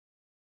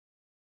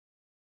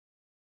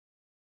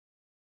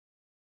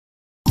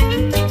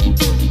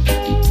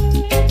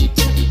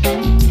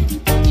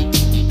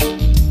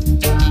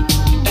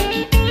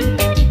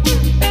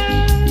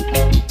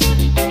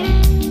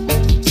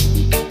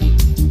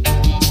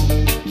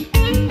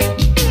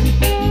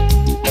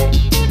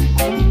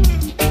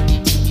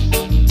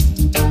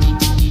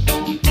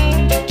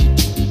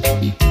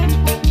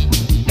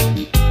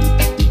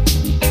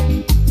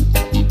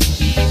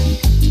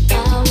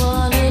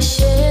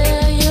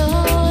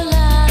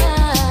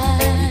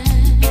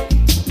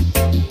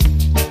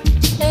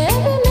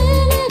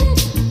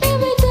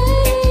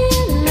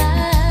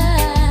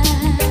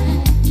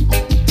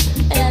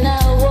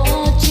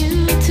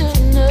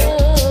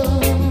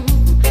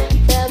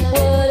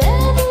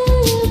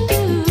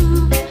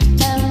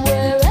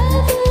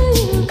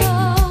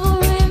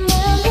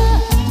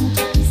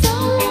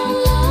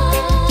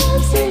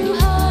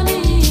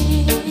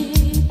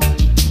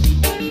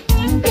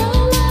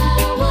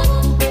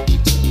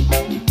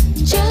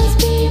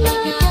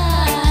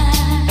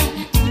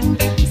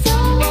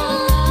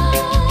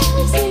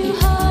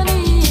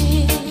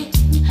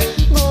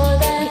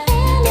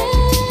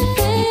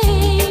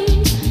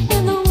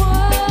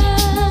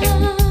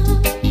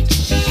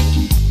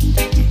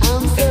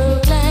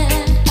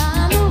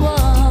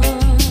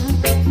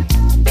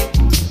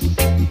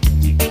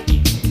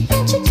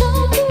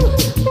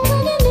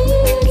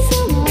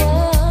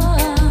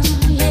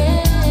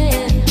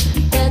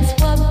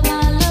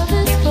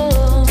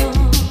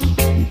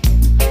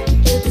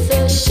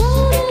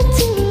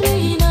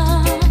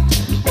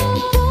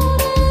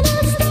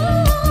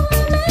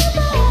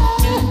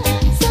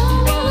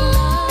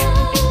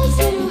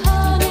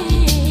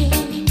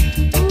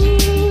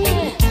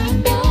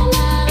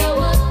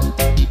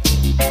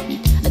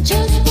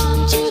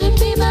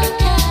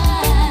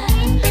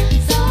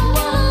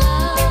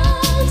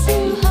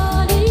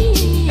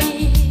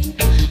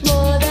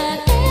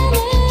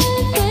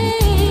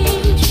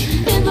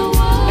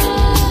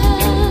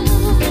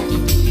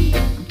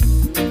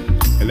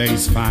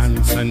LA's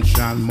fine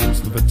sunshine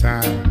most of the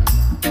time,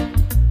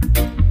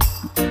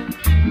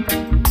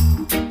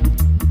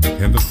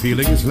 and the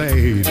feeling is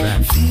laid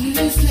back.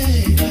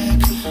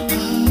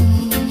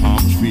 Palm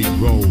tree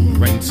grove,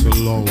 rent so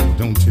low,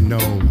 don't you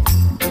know?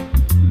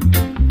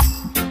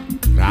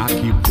 But I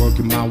keep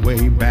working my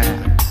way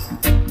back.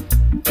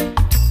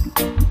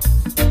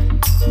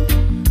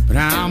 But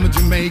I'm a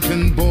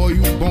Jamaican boy,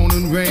 you born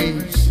and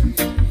raised.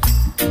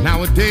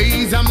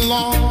 Nowadays I'm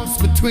lost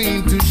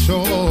between two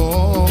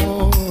shores.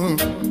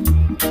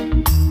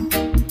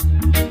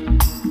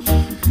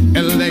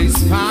 LA's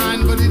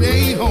fine, but it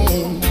ain't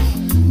home.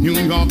 New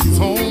York is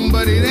home,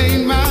 but it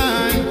ain't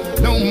mine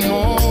no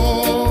more.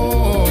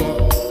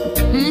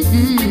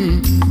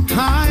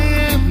 I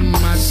am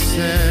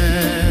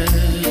myself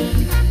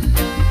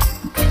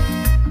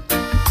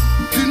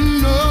to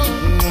no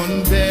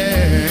one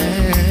there,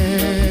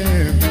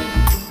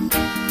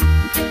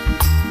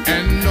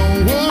 and no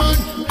one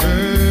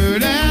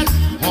heard at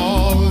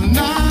all,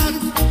 not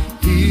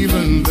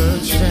even the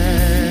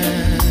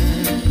chair.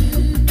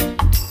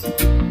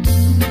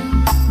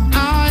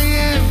 I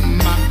am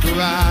my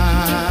pride,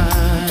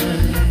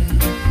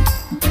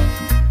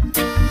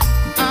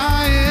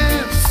 I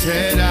am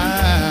said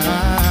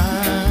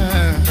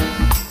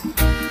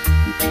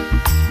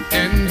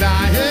and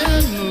I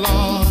am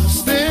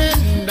lost,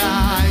 and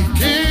I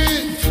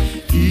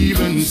can't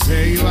even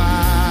say why.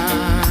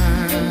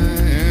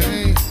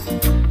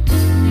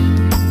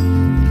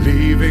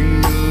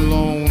 Leaving me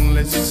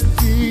lonely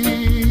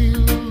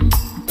still.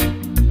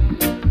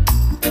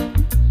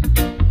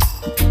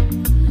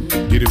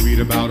 Did you read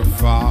about a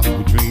father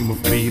who dreamed of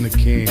being a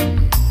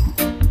king?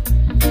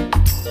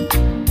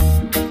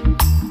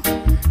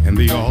 And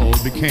they all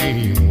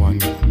became one,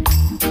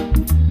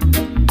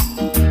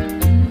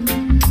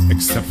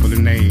 except for the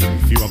name. A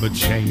few other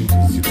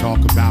changes. You talk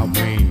about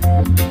me,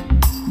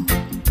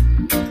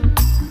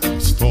 the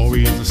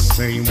story is the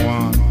same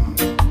one.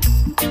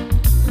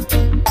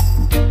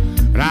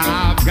 But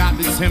I've got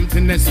this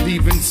emptiness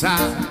deep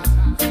inside,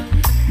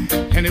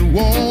 and it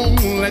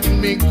won't let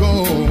me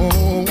go.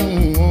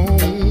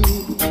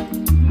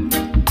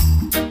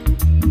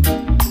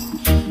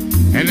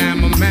 And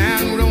I'm a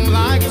man who don't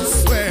like to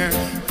swear,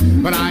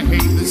 but I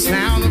hate the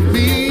sound of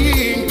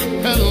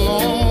being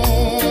alone.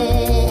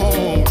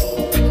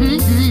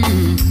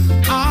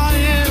 I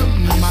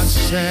am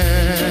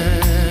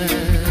myself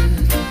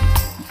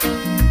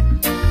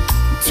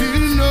to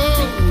no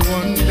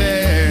one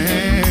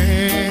there,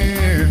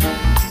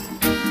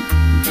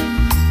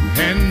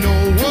 and no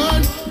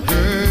one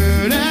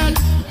heard at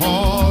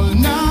all,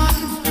 not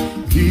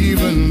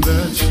even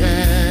the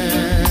chair.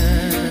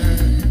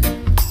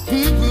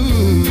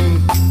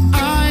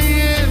 I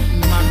am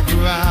my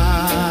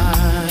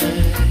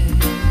pride,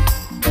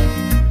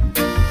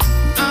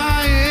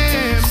 I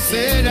am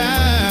said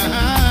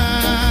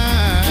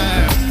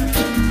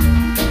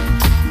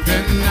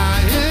then I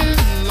am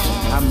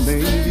lost. I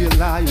may be a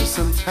liar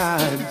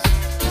sometimes,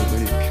 but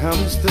when it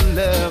comes to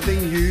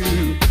loving you,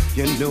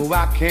 you know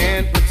I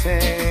can't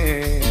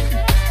pretend.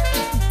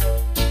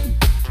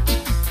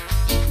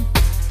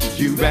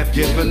 You have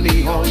given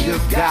me all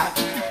you've got,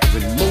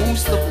 but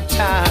most of the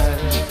time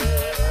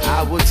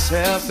I would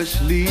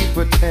selfishly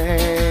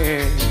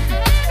pretend.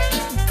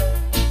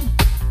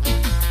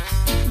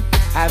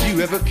 Have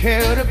you ever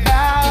cared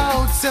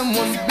about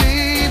someone,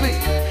 baby,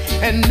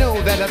 and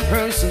know that a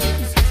person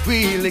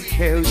really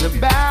cares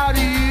about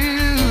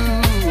you?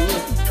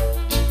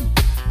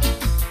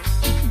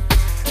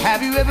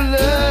 Have you ever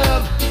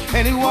loved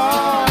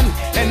anyone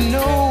and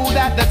know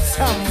that that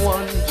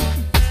someone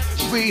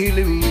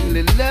really,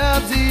 really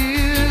loves you?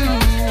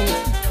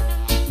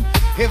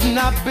 If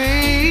not,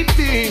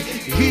 baby,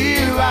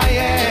 here I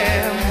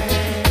am.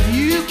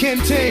 You can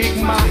take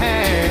my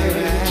hand,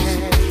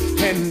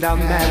 and I'll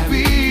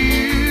marry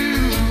you.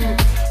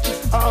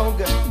 Oh,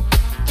 God.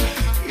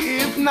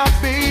 If not,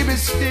 baby,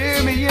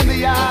 stare me in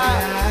the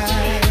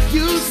eye.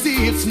 You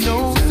see, it's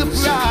no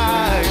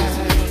surprise.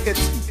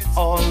 It's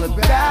all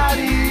about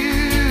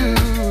you.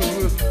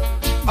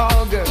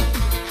 Oh, girl.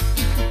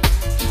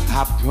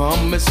 I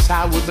promise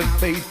I will be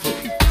faithful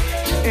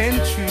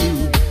and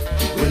true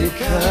when it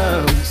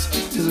comes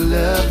to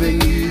loving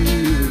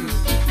you.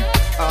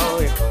 Oh,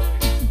 yeah.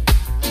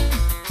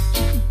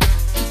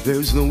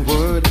 There's no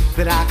word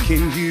that I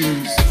can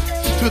use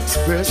to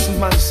express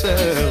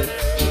myself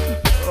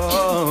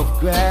of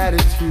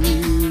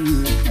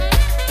gratitude.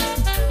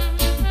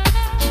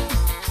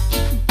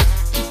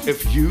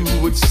 If you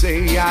would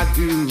say I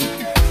do,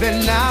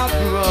 then I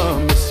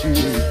promise you,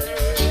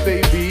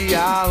 baby,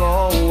 I'll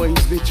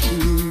always be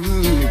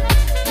true.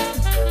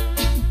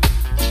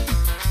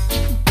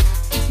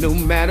 No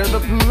matter the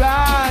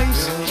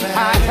price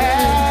I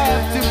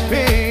have to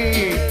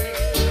pay,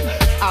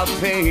 I'll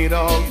pay it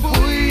all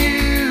for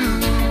you.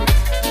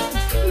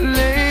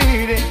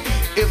 Lady,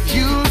 if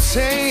you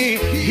say,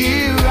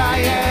 here I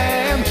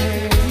am,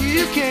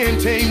 you can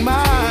take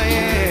my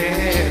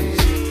hand,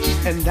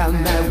 and I'll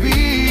marry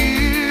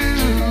you.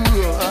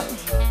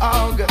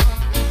 Oh, God.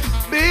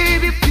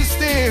 Baby, if you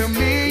stare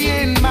me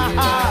in my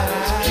eyes,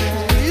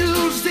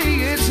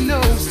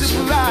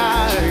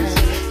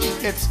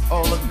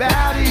 all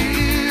about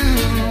you.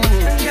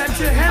 I got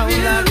to have you.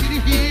 I love you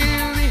to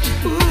hear me.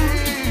 Ooh,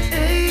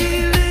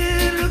 hey,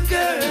 little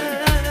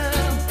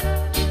girl,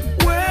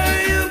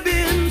 where you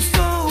been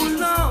so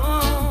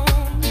long?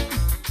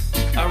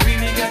 I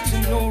really got to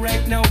know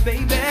right now,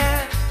 baby.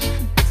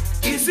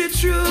 Is it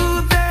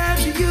true that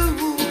you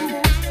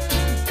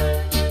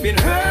been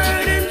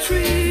hurt and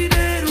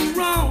treated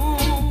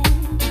wrong?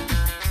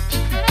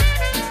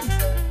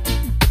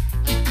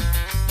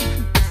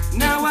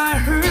 Now I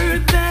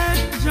heard that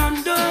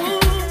John Doe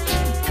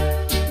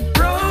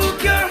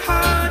broke your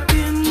heart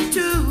in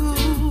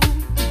two.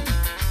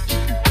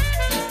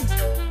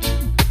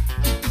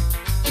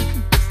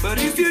 But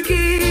if you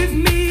give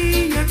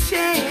me a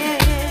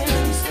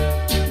chance,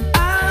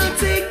 I'll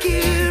take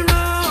care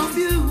of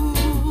you.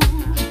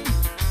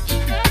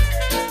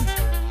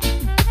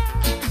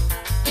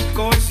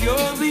 'Cause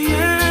you're the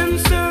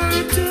answer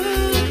to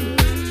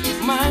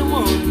my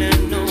one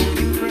and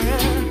only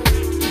prayer.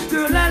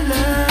 Girl, I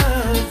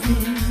love you.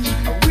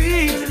 I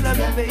really love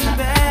you,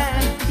 baby.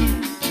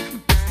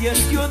 Yes,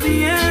 you're the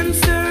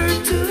answer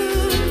to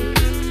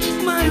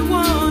my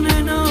one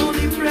and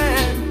only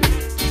prayer.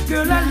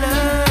 Girl, I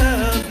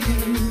love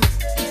you.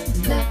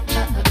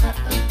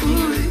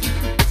 Ooh.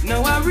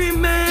 Now I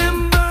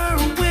remember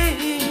when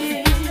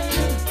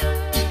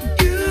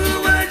you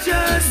were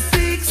just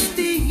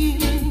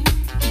 16.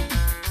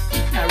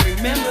 I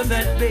remember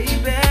that,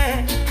 baby.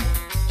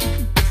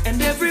 And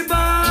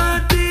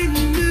everybody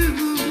knew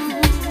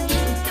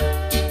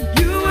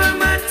you were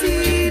my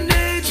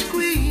teenage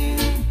queen.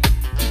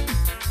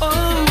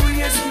 Oh,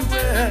 yes, you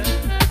were.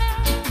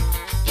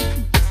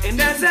 And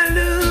as I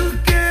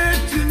look at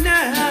you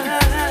now,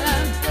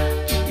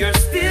 you're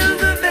still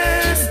the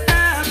best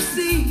I've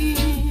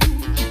seen.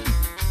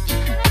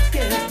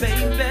 Yeah,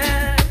 baby.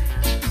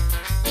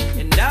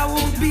 And I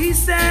won't be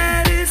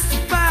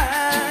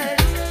satisfied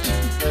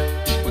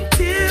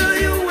until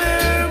you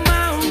wear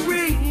my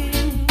ring.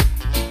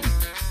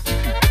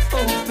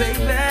 Oh,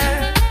 baby.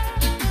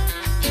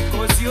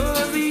 'Cause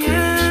you're the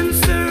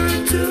answer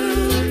to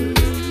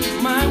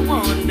my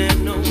one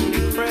and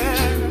only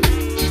prayer.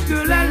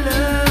 Girl, I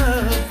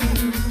love you.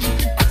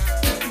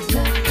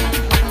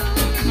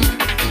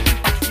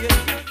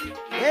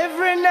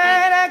 Every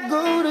night I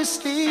go to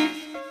sleep,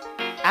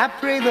 I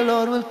pray the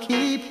Lord will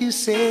keep you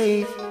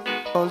safe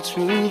all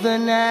through the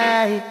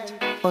night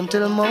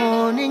until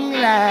morning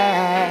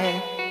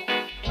light.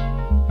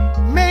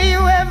 May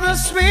you have the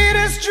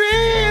sweetest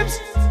dreams,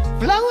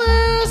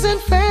 flowers and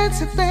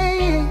fancy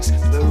things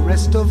the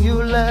rest of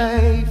your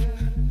life.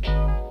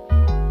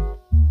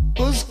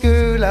 'Cause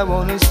girl, I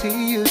wanna see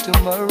you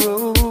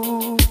tomorrow.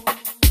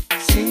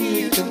 See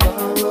you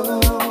tomorrow.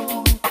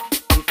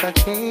 If I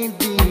can't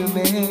be your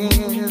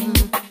man,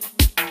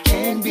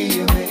 can't be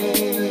your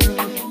man.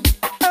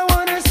 I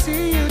wanna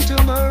see you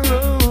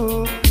tomorrow.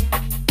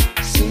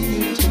 See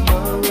you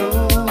tomorrow.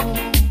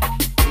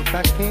 If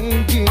I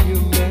can't be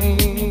your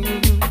man,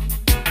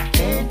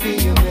 can't be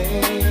your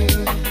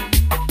man.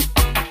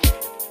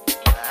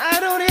 I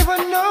don't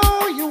even know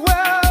you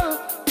well,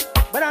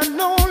 but I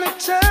know only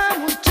time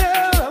will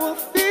tell how I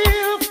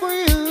feel for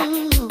you.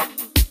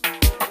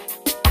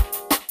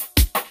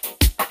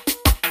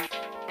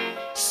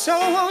 So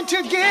won't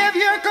you give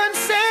your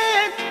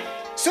consent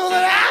so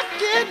that I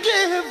can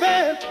give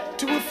it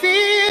to a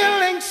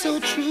feeling so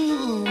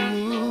true?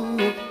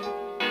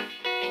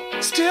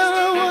 Still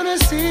I wanna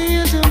see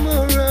you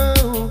tomorrow.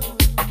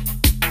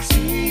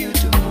 See you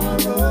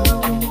tomorrow.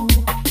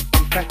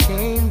 If I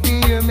can't be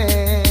your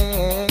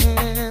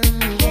man,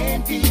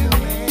 can't be your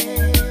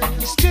man.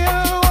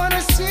 Still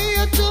wanna see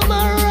you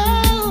tomorrow.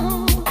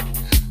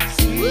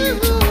 See you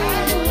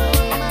tomorrow.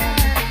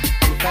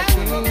 If I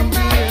can't be your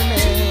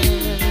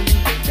man,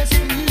 just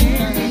be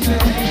your man.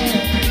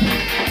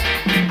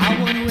 I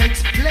wanna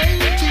explain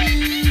to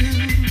you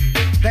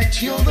that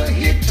you're the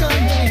hit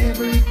on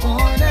every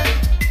corner.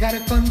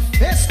 Gotta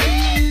confess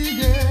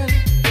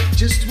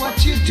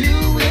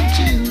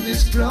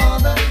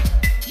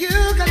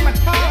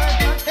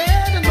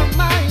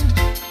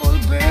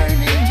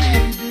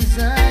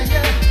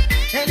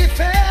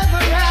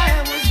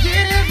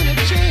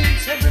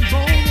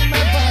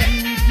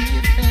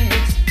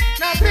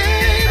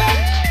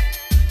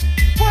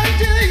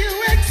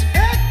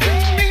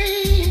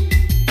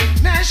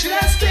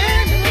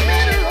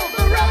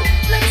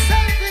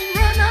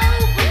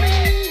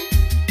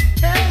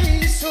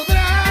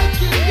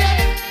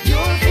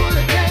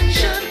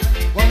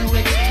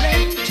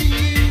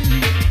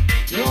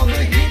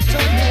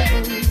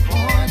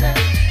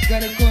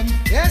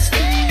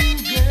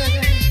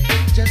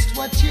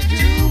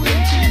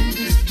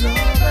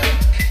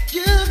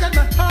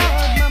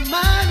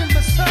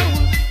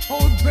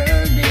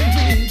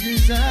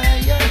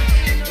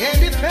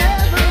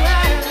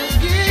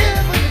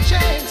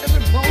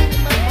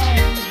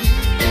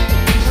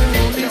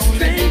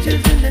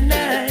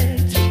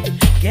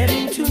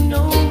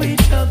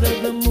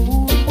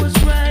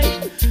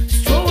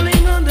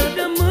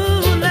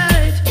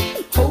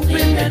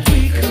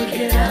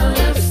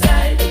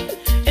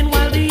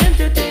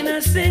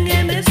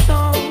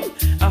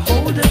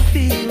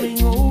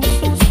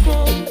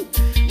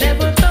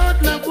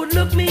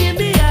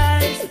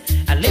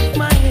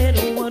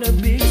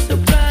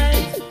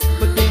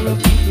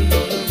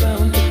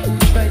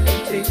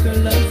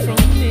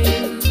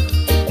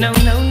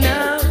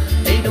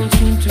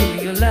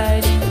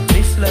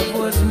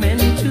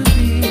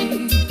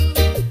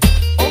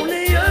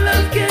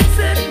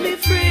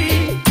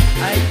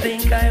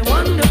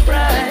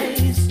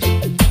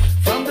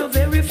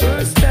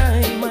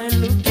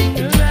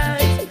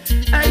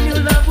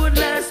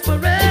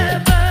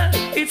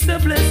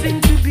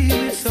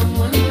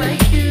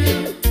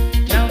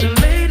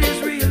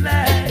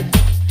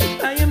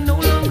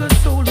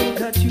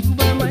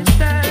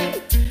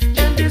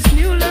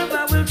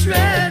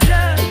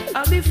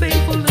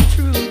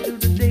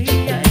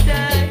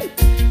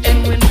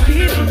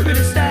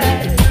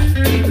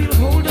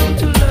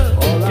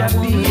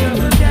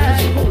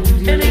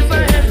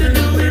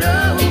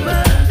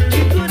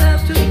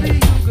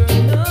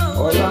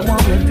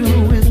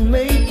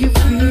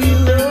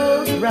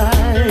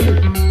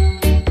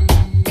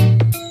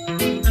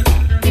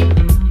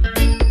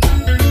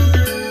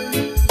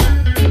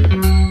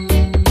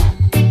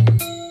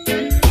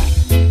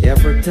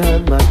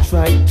time I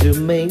tried to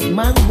make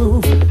my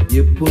move,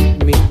 you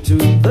put me to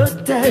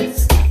the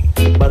test.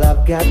 But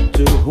I've got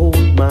to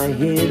hold my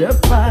head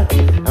up high.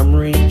 I'm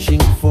reaching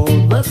for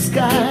the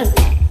sky.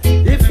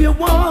 If you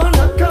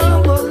wanna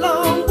come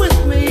along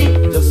with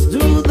me, just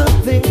do the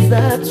things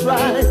that's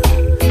right.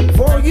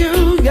 For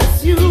you,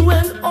 yes, you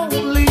and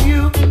only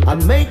you,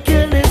 I'm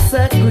making a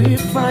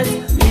sacrifice.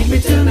 Leave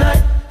me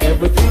tonight,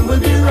 everything will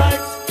be right.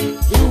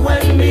 You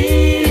and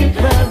me in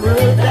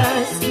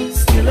paradise.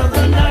 Still of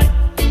the night,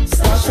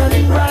 star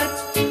shining bright.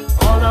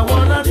 All I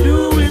wanna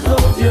do is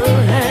hold your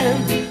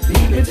hand.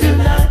 Leave me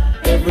tonight,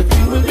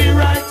 everything will be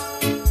right.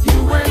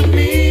 You and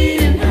me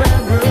in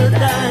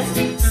paradise.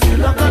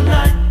 Still of the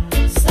night,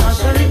 star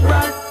shining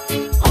bright.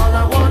 All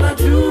I wanna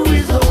do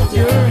is hold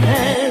your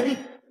hand.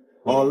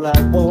 All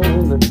I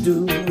wanna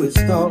do is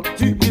talk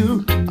to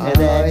you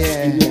and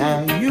ask you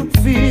how you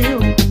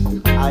feel.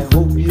 I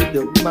hope you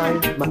don't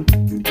mind my...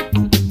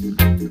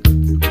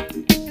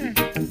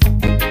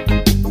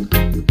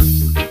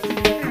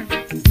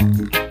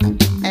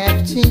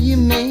 After you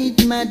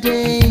made my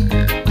day,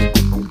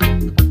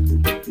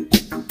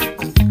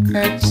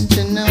 hurts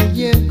to know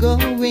you're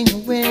going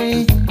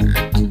away.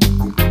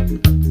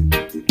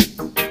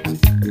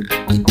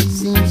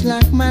 Seems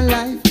like my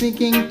life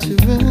began to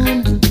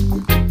ruin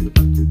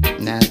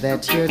now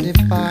that you're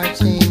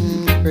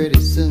departing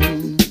pretty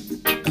soon.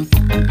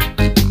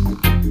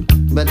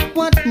 But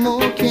what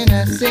more can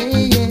I say?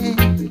 Yeah.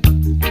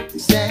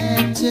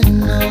 Sad to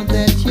know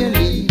that you're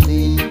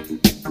leaving,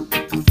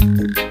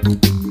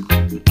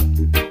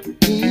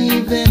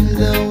 even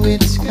though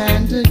it's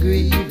kinda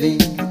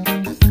grieving.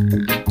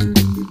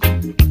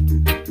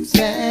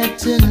 Sad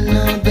to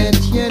know that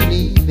you're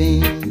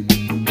leaving,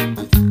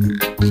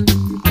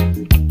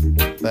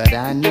 but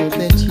I know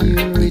that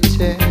you'll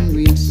return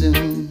real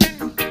soon.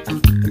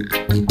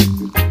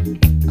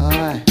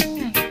 Alright,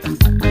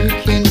 you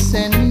can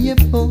send me a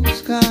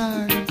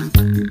postcard,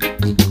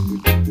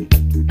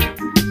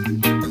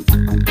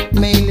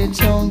 mail it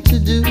home to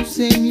do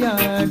same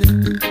yard.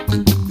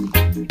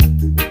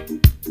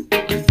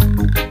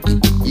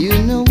 You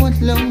know what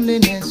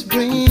loneliness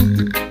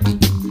brings,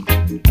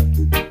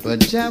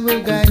 but I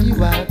will guide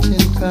you out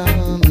and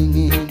coming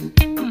in.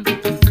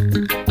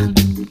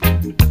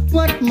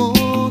 What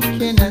more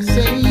can I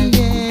say?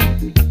 Yeah.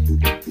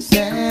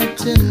 Sad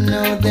to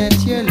know that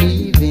you're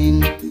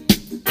leaving,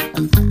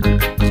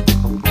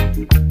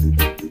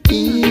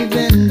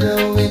 even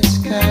though it's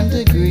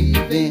kinda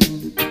grieving.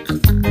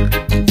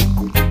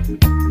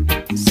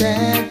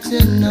 Sad to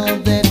know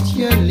that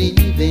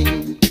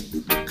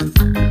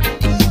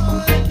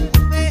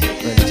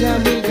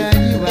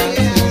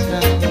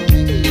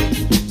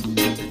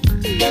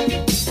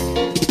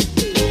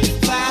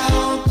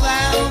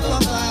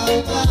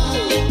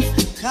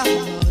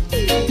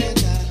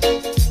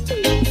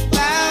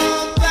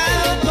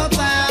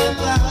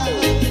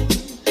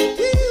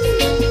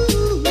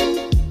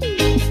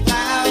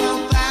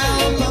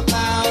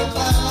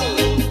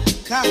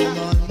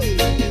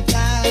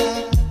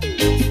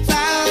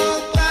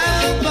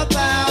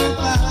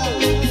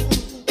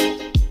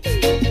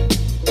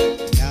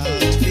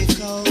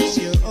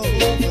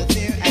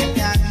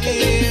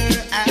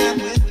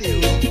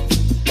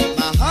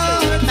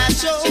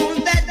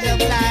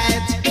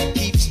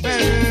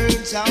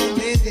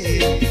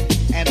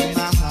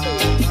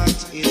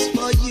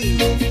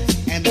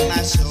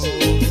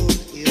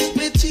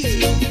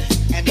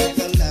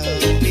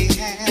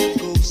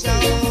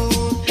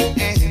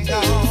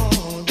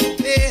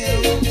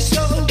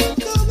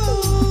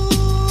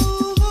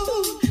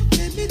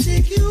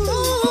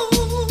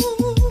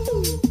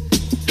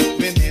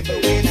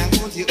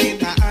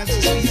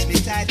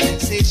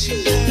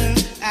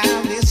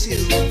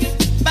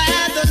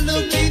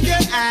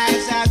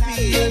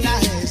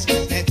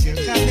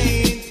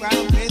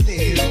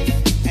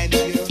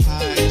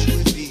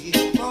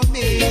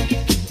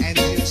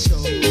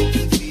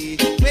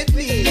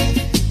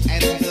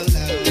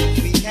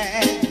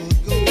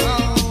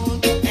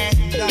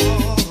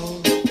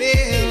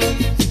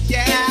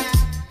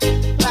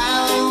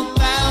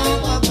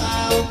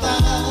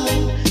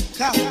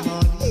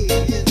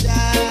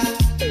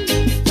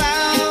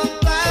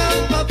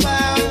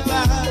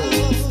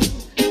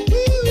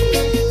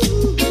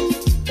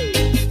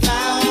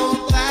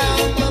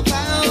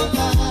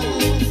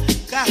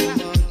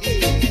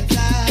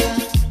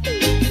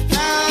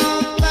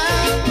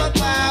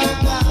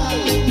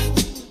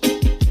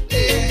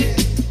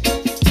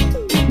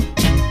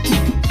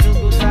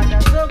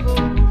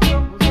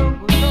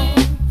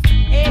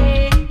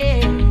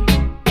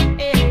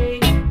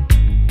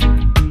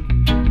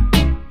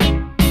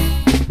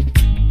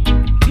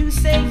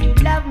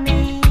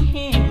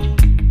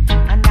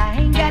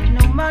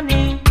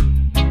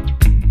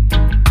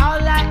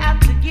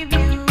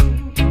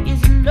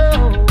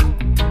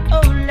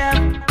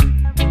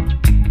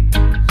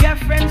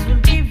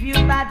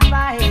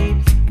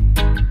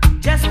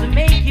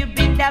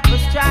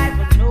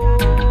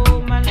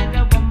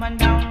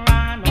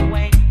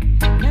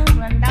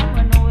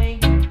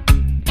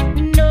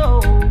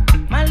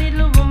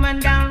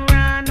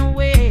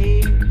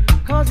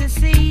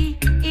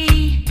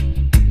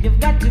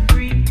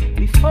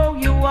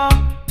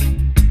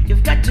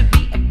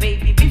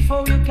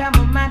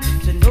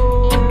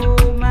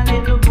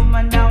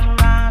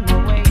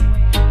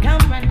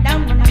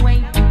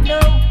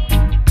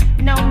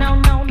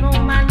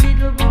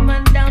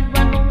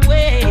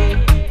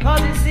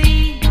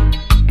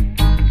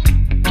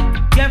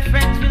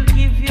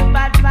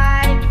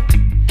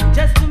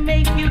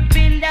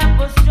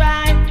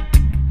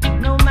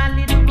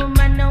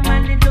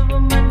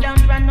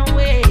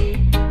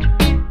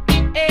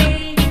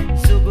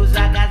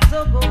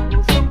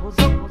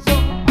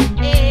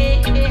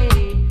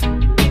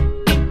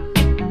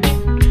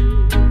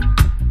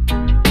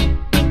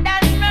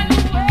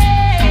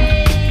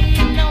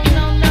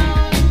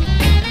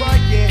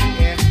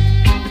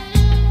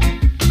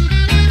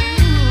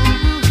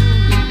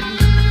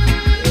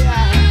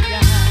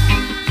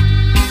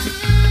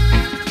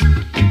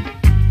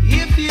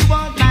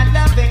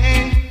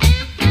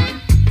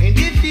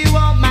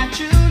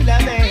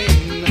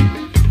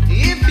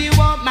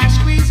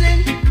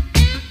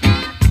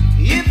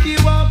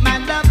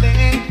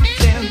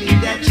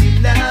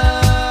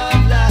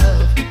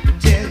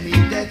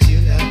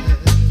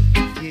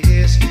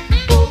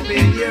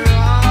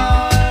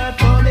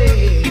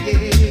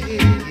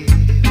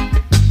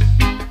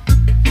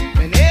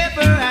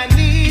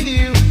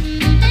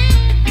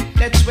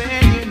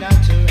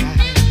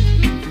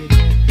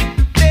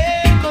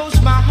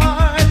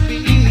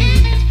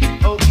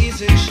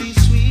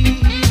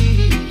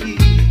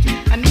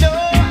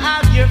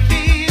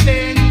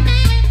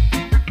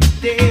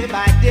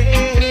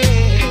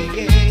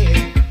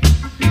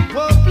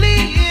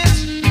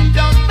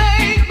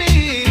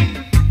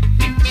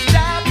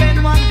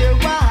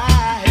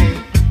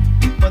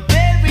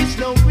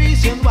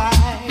reason why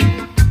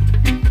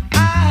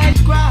I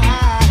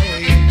cry.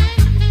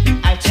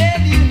 I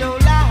tell you no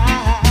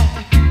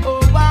lie.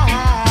 Oh, why?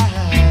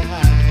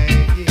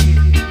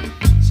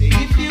 Say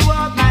if you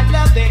want my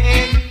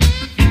loving,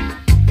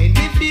 and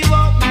if you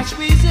want my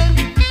squeezing,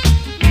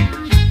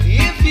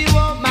 if you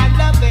want my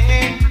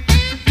loving,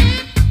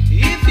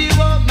 if you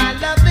want my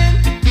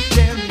loving,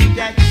 tell me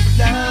that you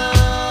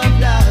love,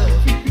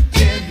 love.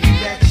 Tell me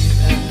that you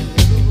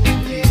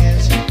love,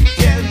 yes.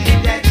 Tell me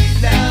that you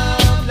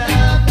love,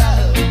 love,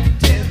 love.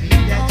 Tell me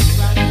that you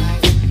love.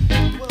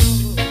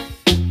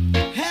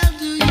 How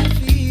do you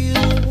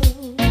feel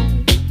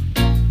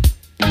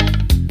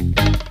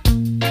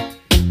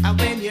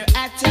when you're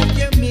at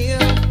your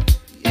meal?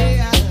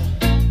 Yeah.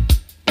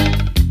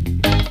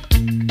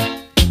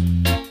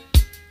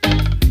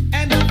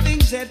 And the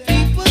things that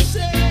people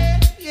say,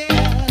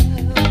 yeah,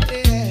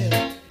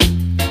 yeah,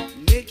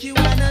 make you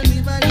wanna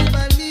live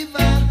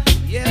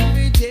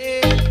every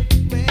day.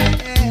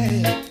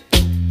 Well,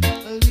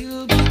 a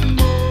little bit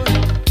more,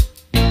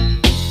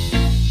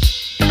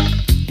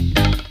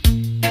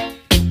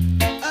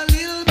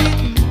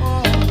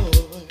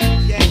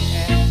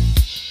 yeah.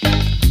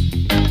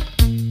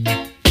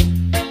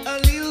 A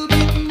little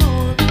bit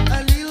more,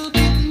 a little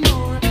bit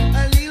more,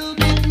 a little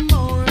bit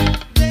more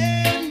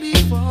than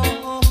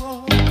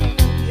before.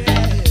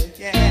 Yeah,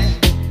 yeah.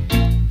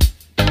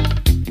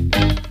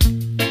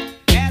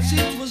 As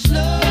it was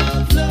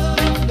love,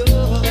 love,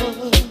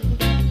 love,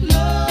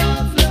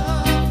 love, love,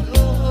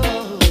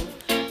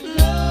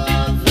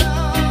 love,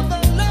 love,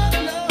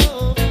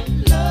 love,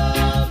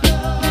 love,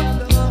 love,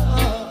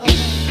 love,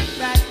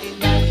 right in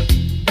there,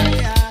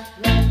 yeah.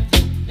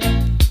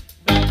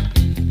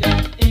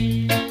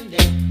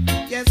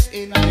 Yes,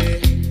 in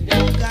there.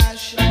 Oh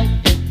gosh,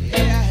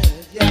 yeah,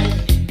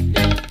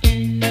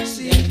 yeah.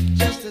 See,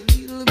 just a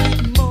little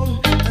bit more,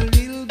 a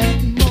little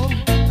bit more,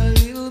 a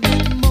little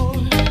bit more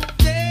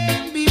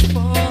than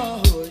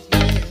before,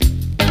 yeah.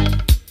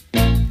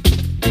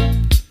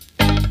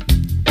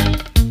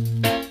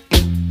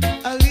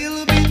 A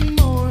little bit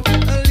more,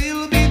 a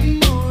little bit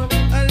more,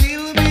 a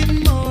little bit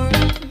more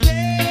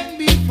than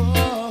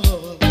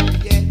before,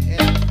 yeah,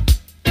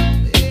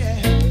 yeah,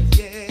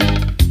 yeah.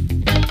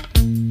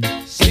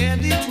 Said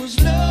it was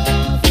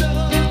love,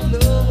 love,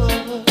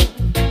 love,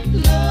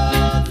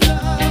 love,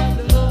 love,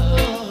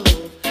 love,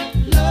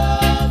 love,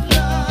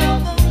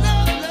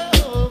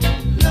 love,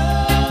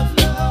 love,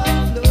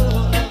 love,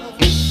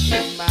 love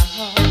in my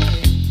heart,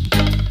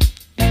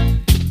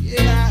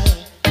 yeah.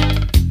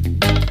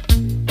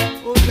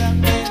 Oh, that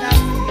man I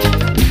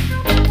feel,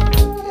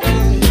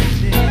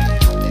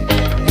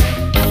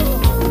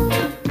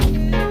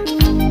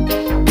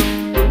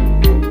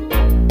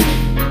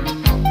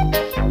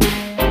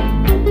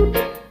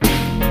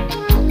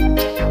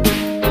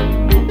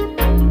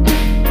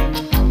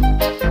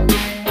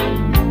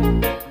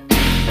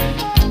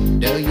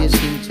 Though you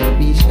seem to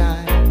be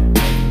shy,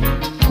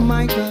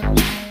 my God,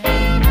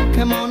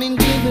 come on and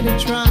give it a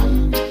try.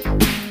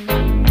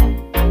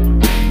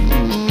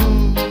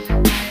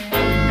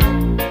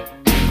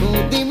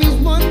 Oh, there is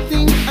one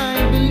thing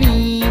I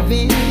believe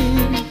in.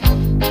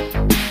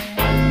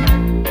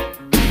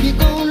 You're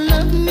gonna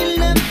love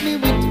me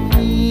with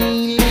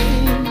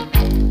feeling.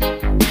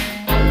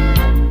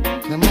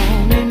 Come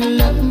on and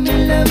love me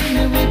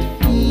with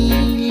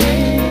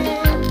feeling.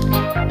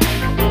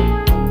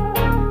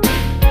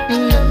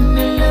 Love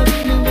me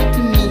with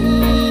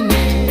meaning.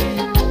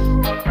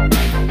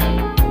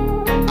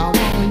 I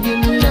want you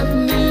to love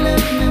me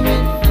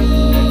with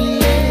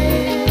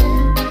feeling.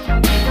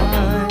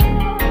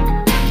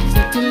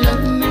 So to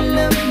love me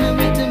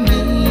with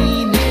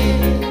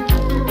meaning.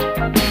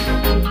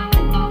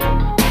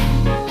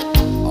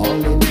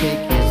 All it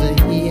takes is a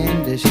he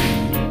and a she.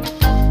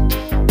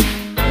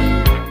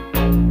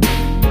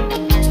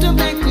 Stop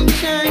acting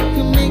shy,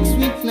 come make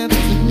sweet love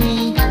to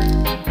me.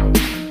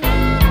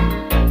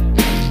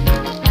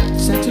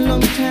 Such a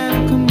long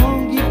time, come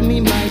on, give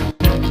me my.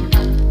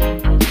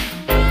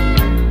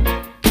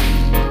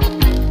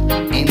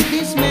 And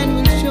this man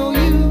will show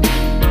you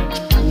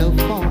no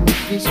form of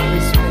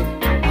disrespect.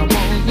 I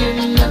want you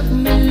to love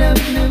me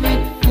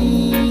with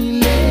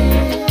feeling.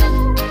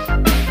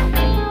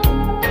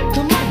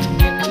 Come on,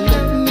 and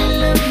love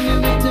me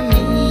with a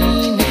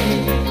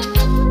meaning.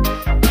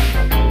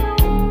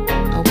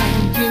 I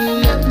want you to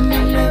love me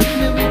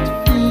with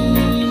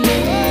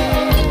feeling.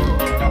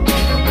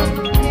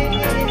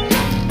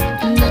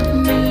 Love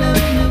me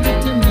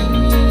with a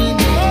meaning.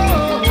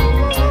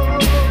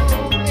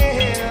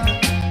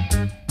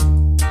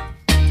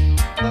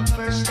 The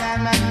first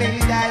time I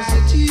laid eyes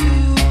at you,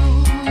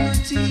 you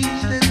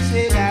teased and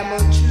said I'm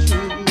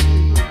untrue.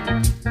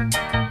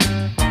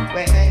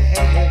 Well,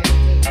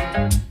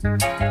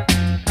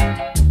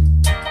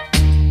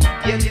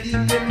 yet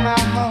deep in my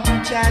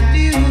heart I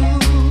knew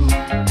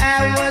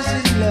I was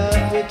in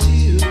love with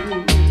you,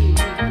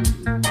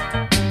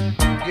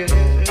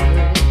 girl.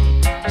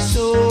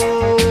 So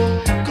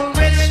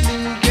caress me,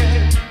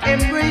 girl,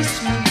 embrace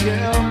me,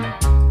 girl.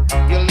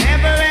 You'll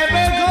never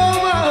ever go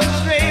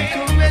astray.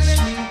 Caress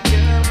me,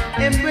 girl,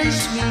 embrace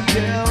embrace me,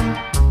 girl.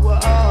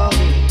 Whoa,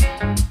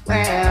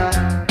 well,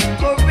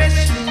 caress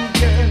me,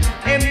 girl,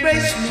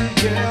 embrace me,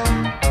 girl.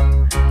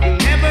 You'll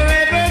never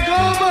ever go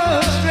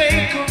astray.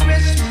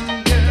 Caress me,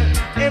 girl,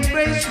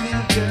 embrace me,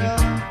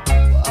 girl.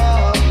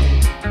 Whoa,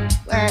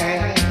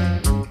 well,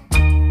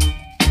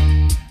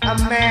 a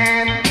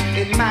man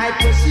in my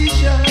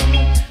position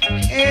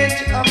can't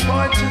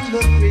afford to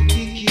look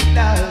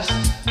ridiculous.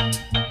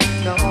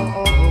 No.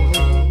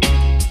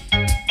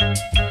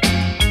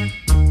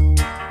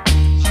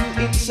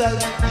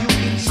 You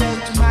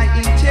insult my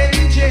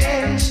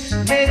intelligence,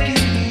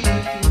 making me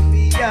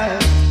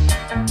furious.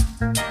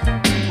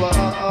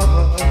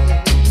 Whoa.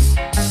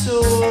 So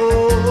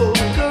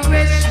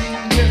caress me,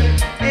 girl,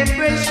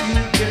 embrace me,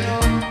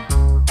 girl.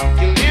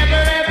 You'll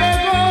never ever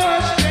go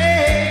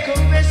astray.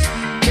 Caress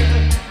me, girl,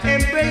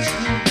 embrace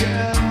me,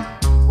 girl.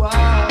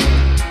 Wow,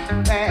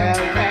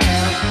 well,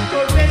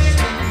 caress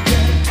me,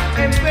 girl,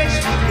 embrace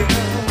me,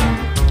 girl.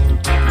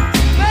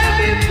 Let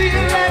me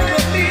feel like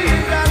a $1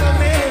 million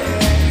man.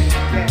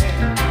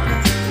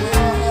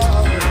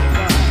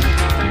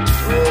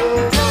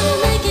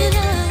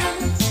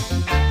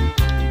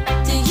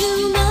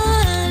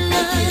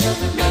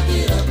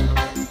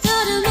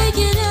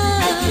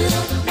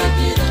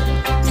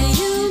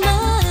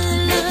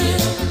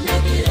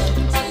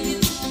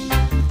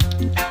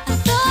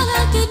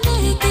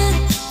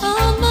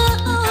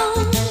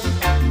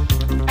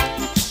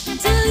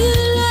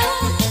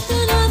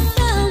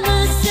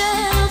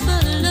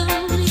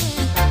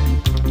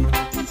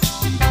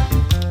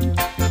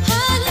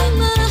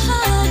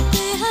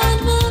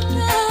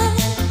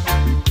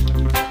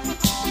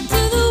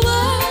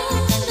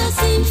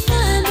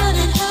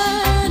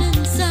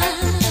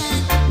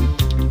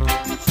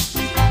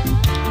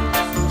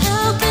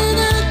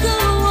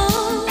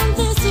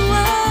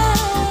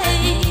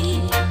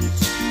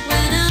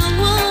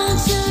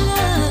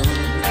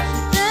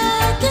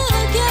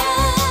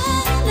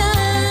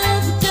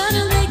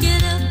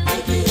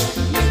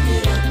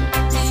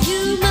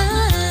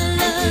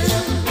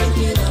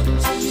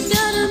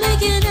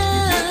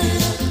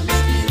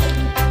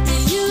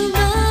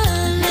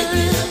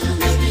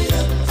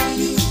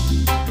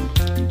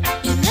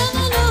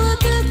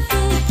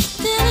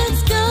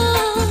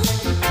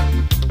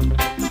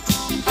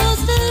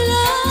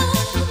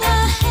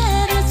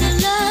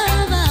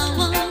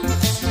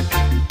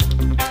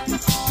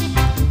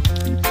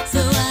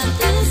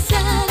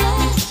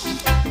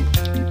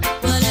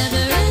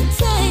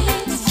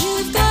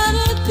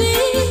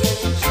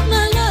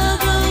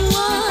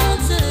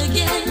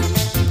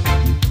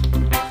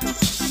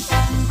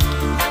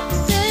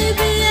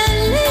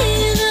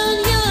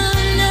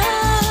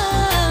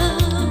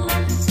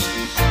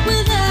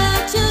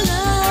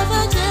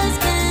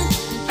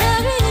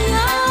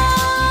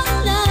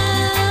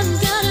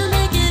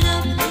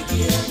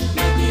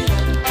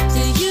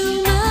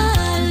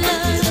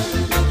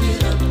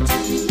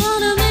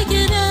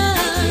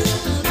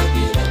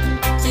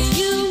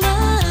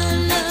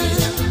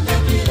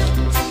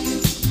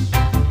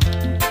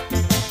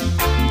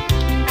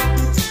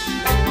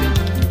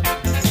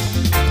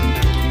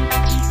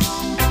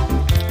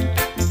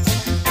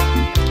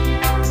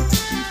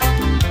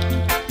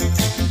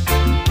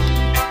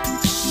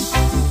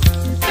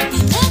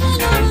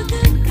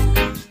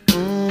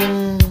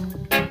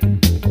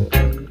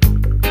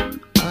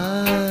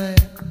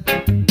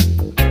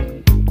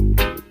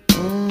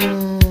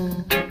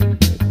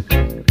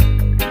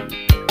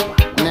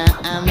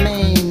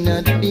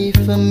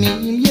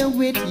 familiar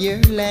with your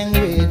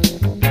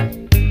language,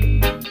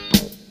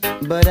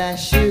 but I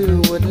sure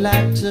would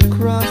like to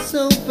cross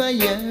over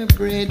your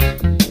bridge.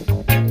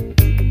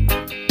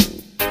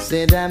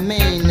 Said I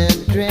may not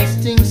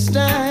dressed in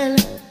style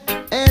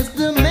as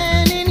the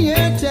man in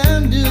your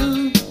town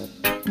do,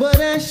 but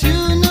I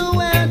sure know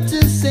how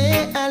to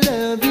say I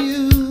love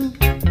you.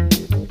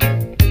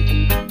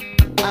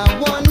 I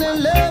wanna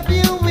love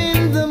you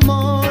in the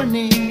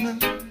morning,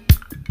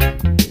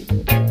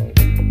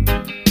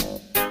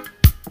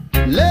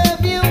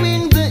 love you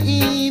in the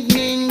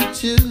evening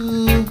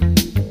too,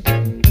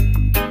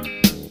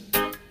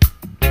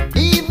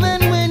 even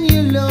when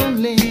you're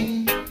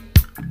lonely.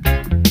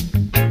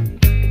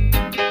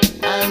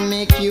 I'll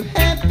make you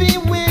happy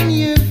when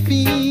you're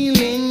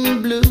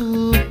feeling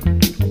blue.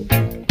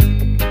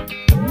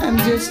 I'm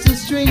just a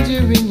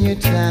stranger in your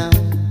town.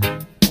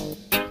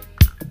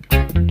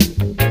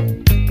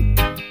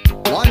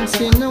 Once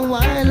in a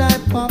while I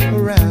pop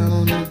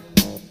around.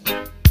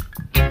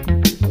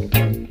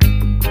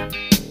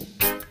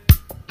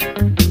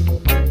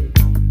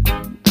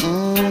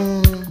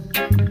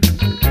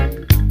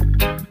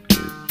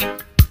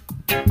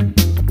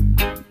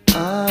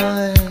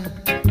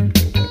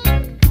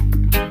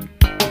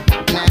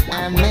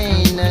 I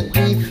may not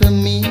be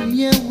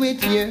familiar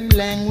with your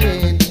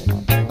language,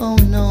 oh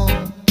no,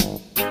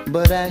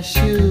 but I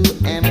sure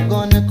am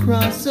gonna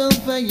cross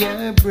over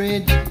your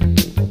bridge.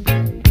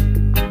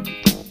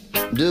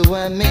 Do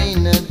I may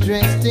not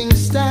dress in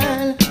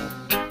style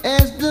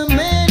as the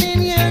man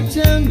in your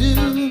town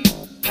do,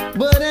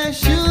 but I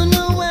sure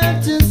know how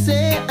to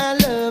say I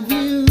love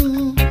you.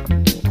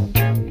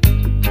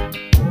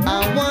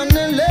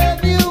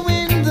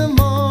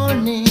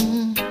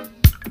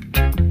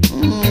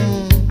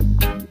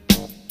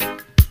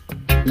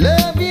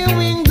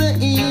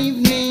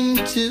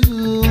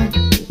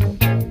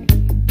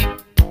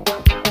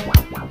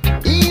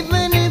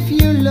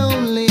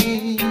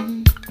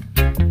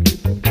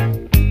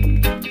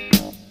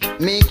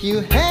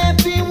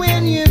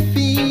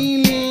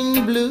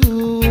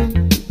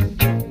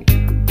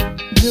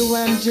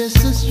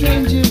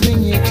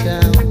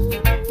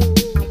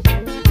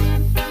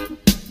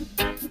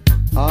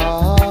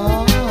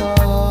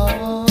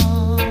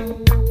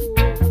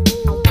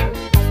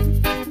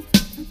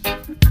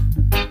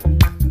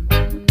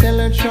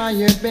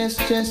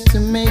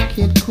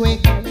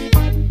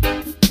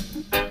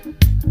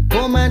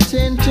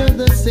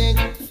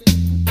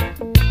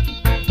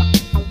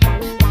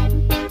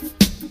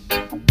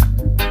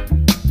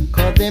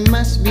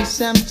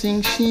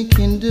 nothing she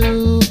can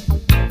do.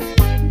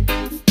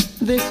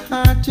 This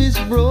heart is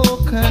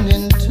broken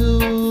in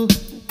two.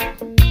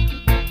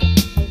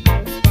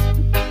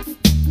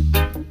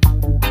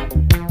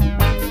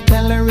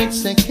 Tell her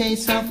it's a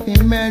case of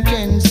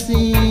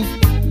emergency.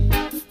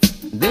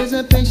 There's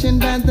a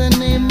patient by the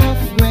name of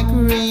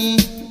Gregory.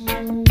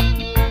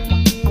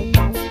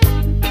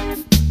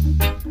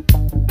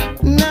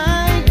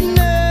 Night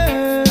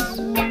nurse,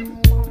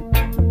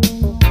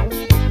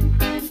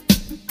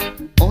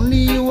 only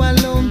you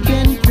alone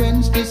can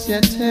quench this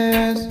your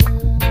thirst.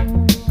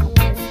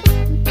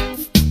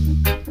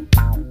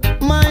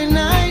 My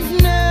night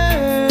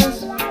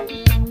nurse,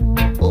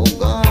 oh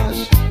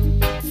gosh,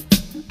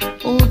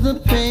 oh the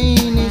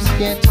pain is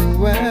getting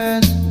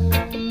worse.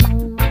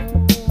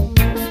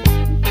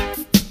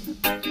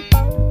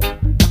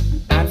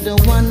 I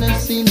don't wanna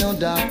see no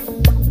doctor.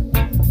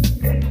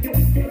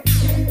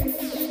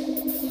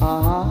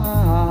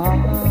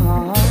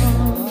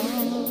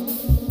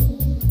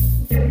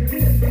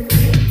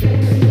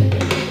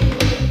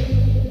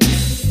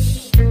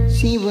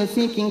 She was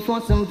seeking for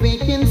some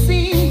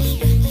vacancy.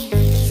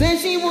 Said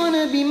she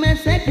wanna be my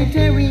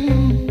secretary.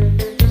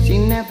 She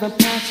never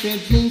passed her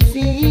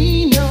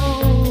GC,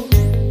 no.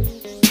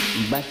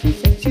 But she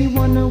said she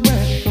wanna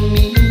work for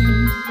me.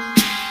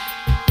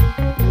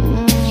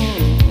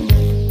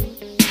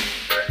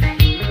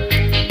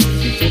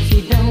 She said she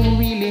don't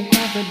really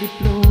have a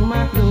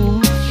diploma,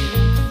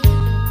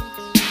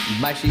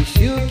 but she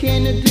sure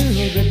can do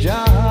the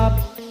job.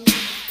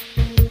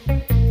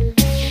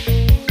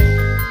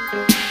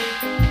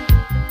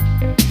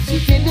 She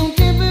said don't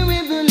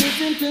ever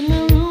listen to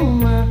no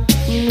rumor,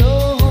 no,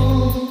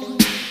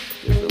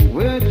 'cause the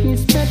work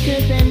is better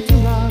than to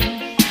run.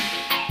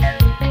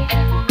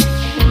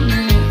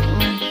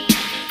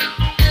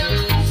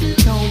 She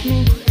told me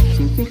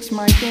she fixed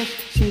my desk,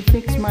 she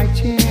fixed my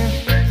chair.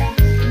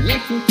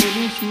 Yes, she told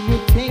me she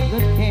would take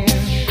good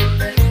care.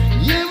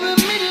 You're a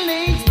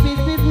middle-aged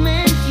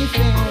businessman, she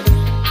said,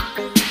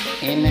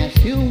 and as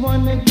you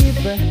wanna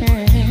give a hand.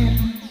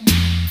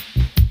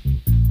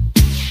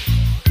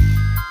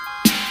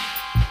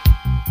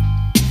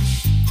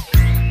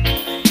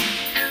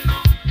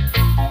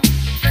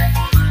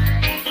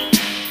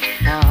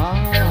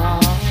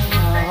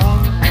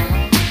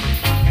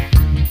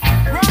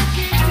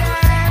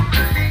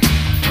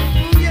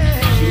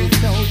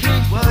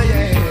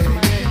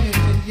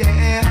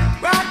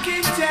 Rocky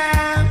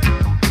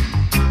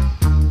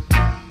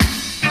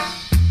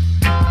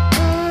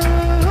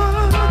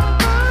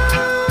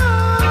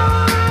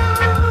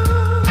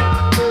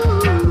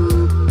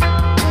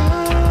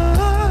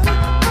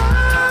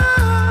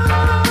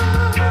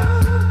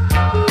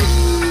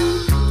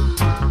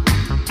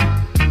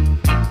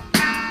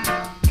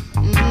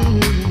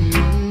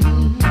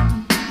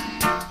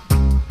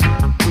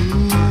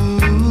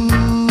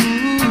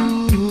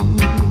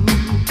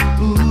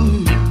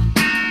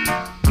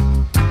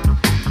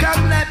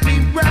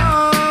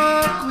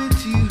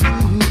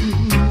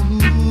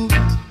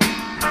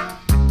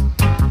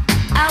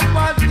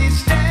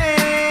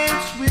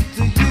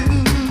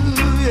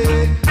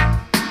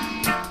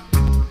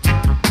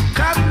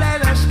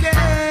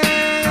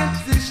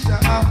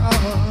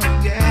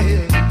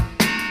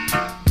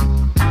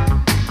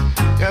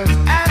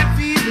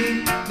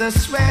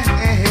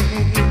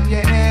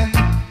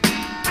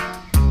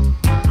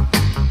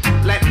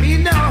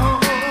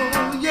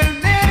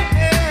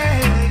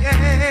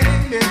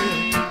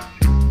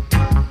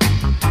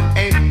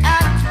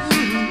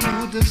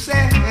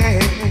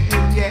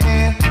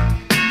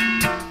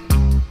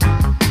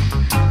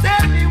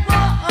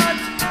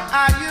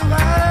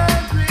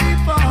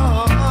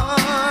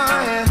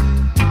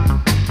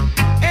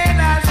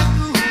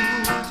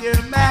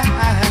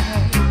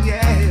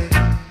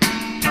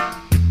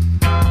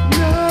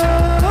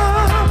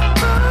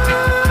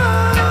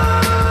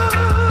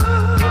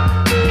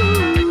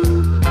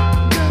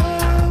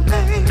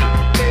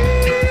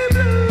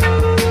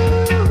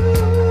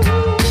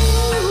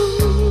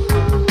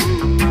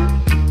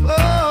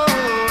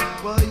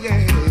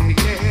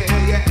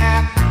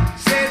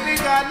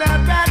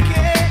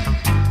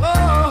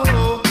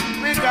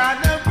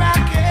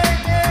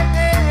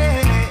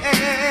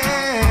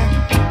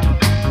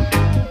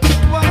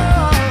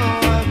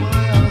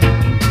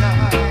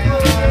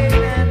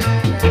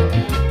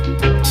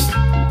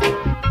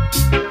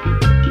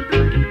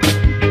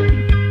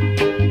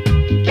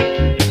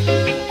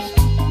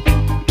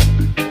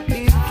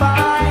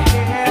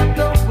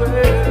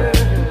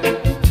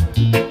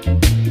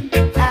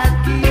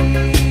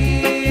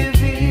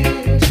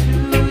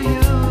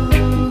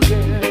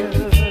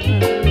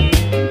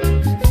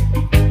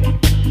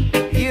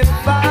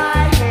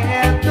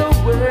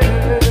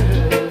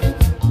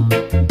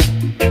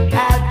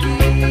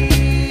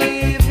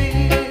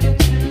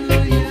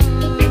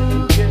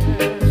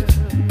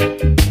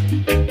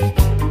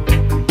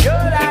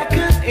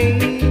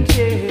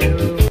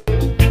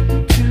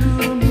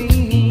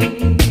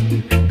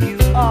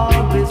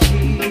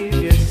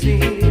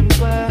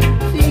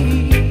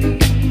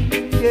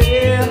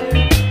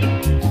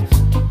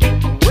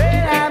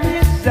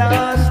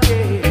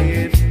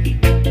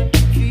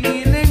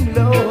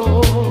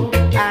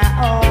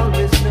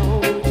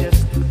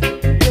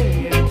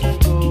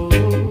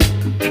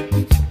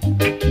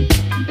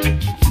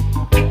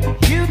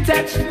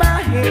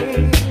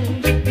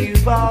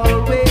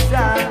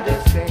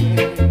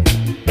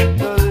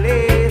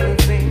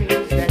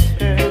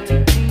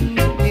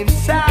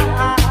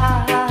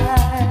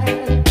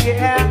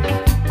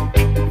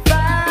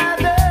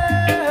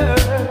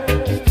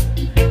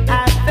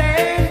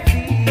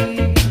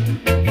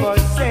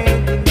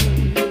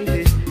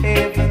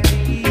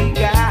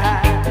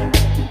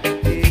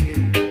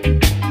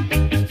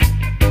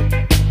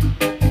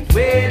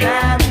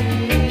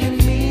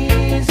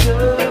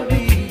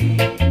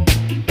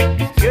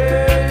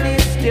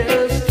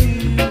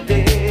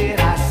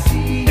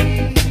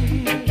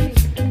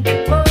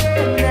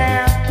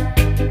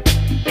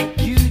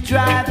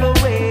drive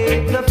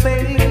away the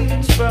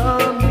pain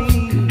from me.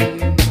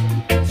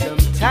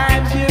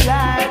 Sometimes you're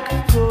like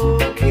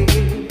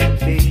cocaine,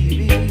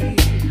 baby.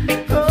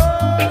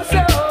 Oh,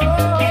 so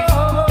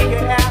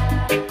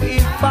yeah.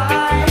 If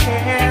I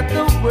had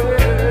the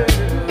world,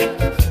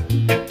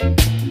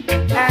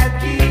 I'd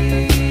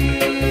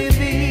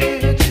give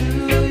it to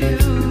you,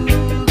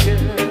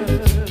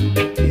 girl.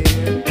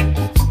 Yeah.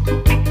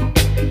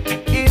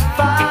 If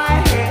I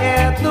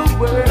had the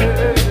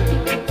world,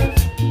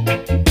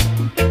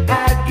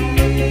 I'd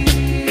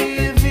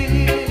give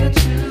it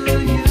to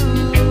you,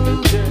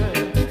 girl.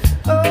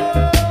 Oh,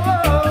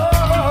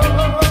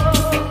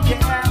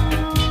 yeah.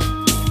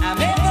 I'm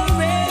ever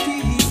ready,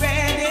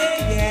 yeah,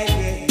 yeah,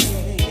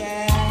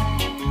 yeah.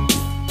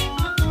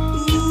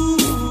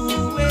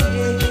 Ooh,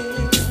 yeah.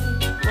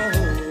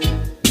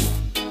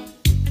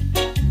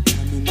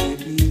 Come and let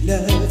me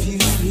love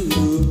you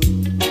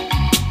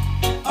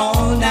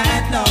all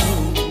night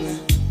long.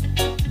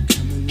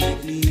 Come and let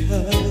me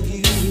hug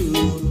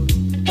you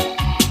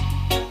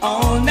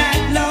all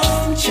night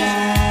long,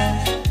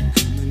 child.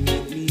 Come and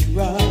let me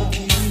rock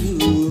you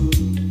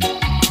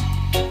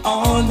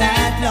all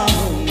night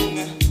long.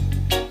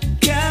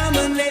 Come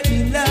and let me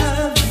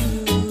love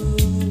you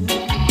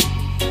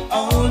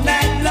all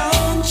night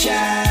long,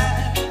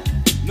 child.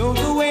 Know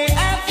the way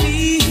I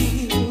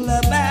feel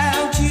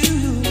about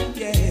you,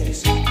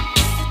 yes,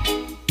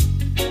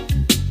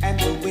 and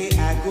the way I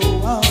go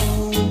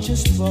on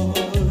just for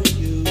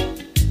you.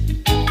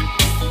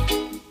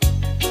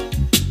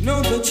 Know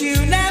the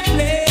tune I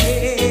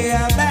play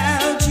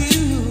about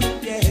you,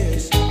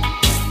 yes,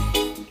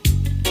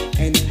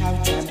 and how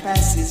time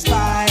passes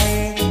by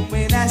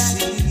when I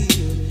see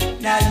you.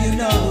 Now you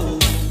know,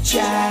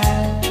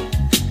 child,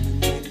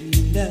 let me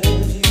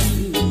love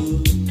you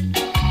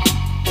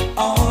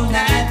all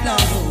night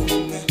long.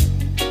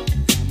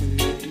 Come and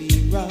let me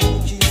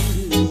rock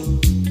you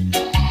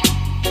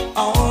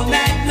all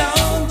night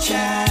long,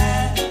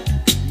 child.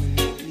 Come and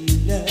let me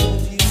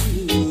love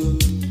you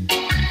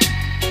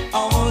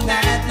all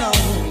night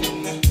long.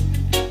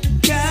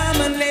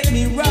 Come and let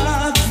me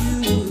rock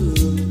you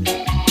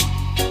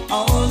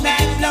all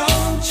night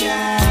long,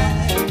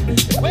 child.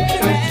 Wait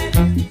a minute.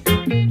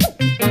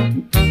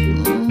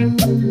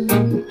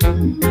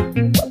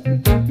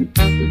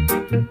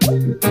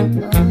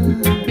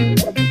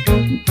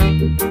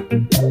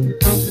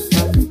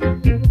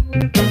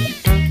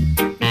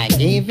 I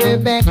gave her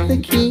back the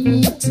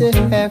key to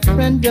her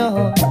front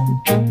door,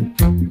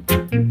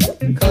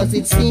 'cause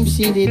it seems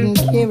she didn't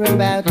care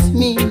about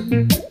me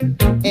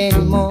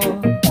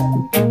anymore.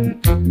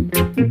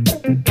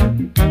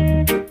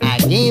 I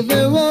gave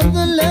her all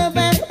the love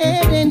I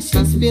had and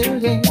she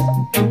spilled it,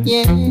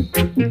 yeah.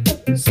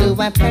 So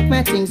I packed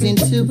my things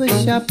into a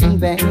shopping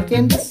bag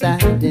and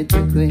decided to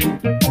quit.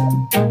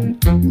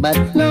 But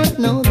Lord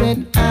knows that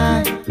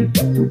I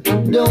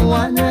don't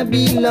wanna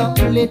be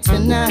lonely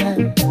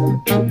tonight.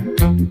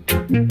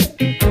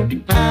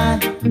 I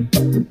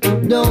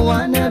don't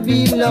wanna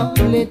be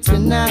lonely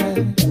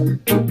tonight.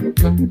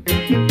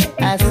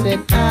 I said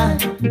I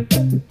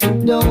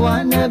don't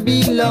wanna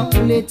be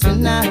lonely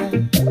tonight.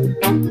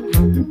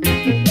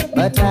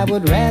 But I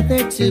would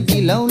rather to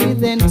be lonely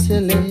than to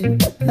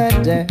live a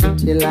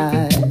dirty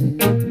life.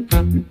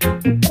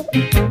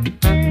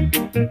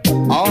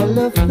 All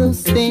of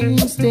those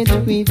things that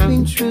we've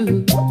been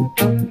through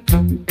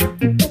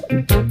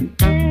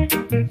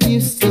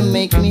used to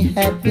make me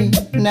happy,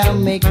 now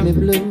make me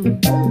blue.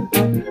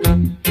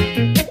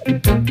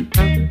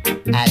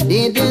 I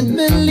didn't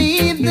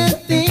believe the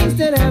things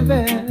that I've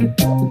heard,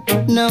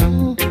 no.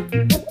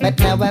 But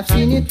now I've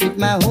seen it with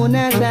my own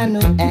eyes. I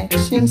know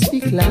actions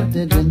speak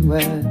louder than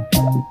words.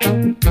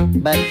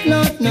 But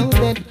Lord knows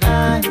that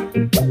I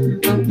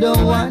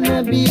don't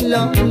wanna be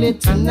lonely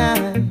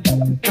tonight.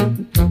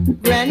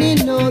 Granny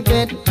know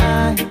that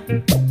I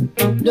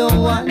don't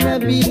wanna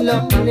be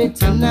lonely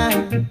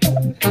tonight.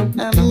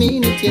 I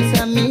mean it, yes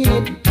I mean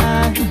it.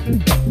 I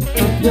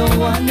don't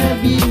wanna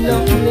be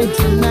lonely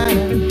tonight.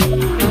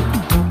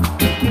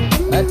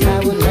 But I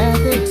would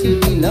rather to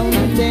be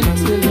lonely than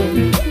to live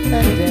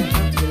a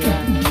dirty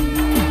life.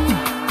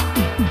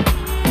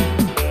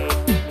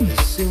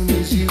 As soon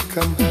as you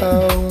come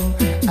home,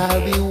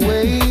 I'll be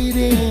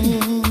waiting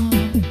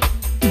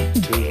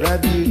to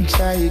rub your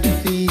tired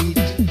feet,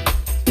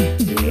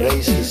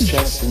 erase the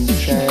stress and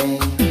strain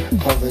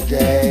of the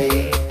day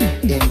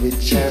in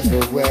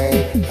whichever way.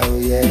 Oh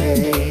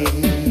yeah.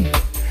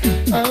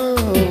 Oh,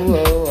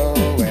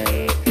 well.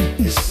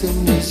 As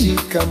soon as you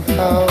come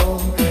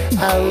home,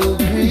 I will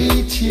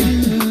greet you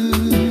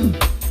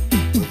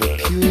with the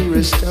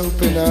purest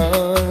open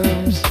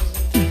arms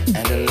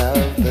and a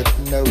love that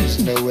knows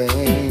no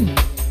end,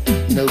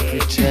 no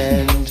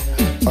pretend,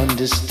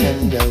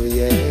 understand, oh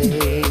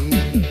yeah.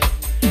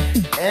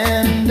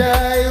 And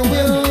I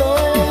will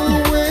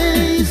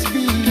always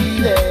be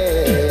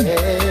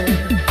there.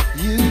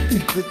 You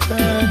pick the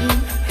time,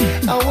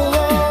 I will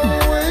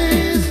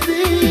always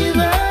be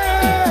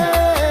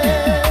there.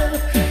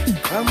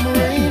 Come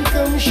rain,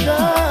 come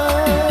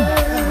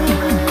shine,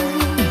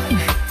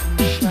 come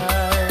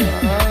shine.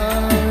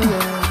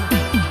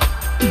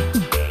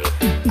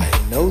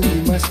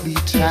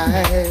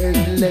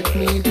 let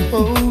me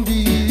hold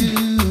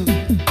you.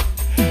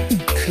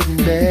 Couldn't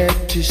bear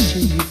to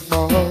see you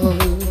fall,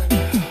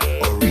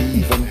 or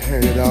even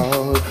hurt at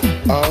all.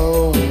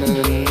 Oh, no,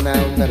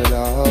 not at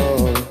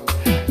all.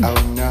 Oh,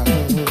 no.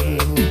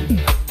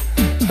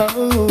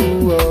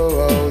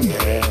 Oh,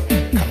 yeah.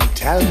 Come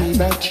tell me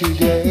about your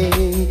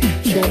day.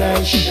 Can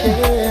I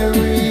share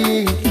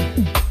it?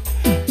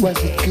 Was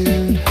it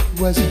good?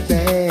 Was it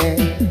bad?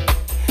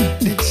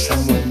 Did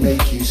someone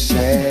make you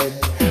sad?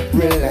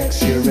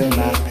 Relax, you're in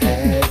my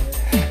pad.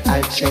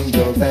 I change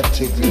all that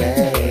to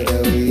glad,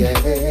 oh yeah.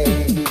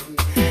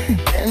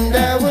 And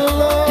I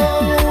will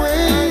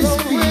always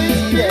be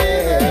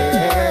there.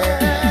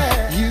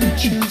 You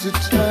choose a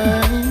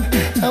time,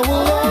 I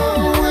will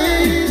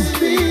always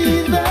be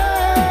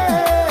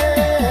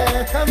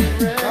there. Come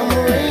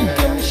rain,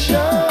 come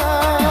shine.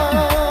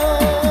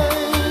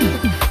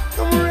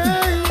 Come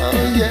rain, oh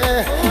yeah.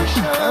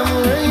 Come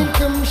rain,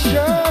 come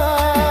shine.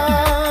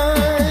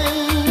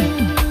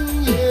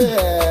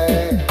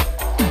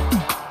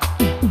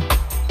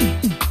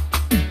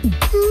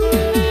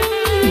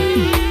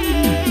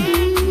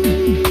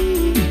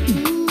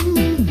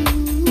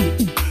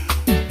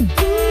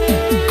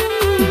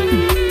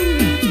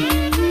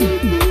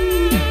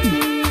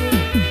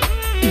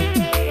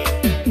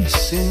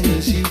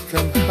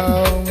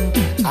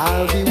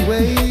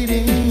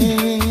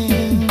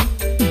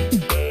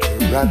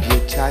 Rub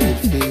your tired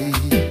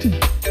feet,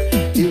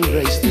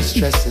 erase the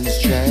stress and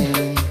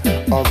strain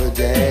of the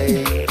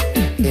day,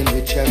 in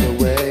whichever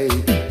way,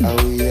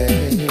 oh yeah.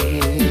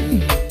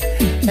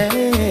 And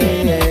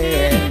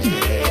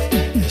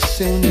yeah, as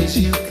soon as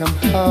you come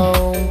home,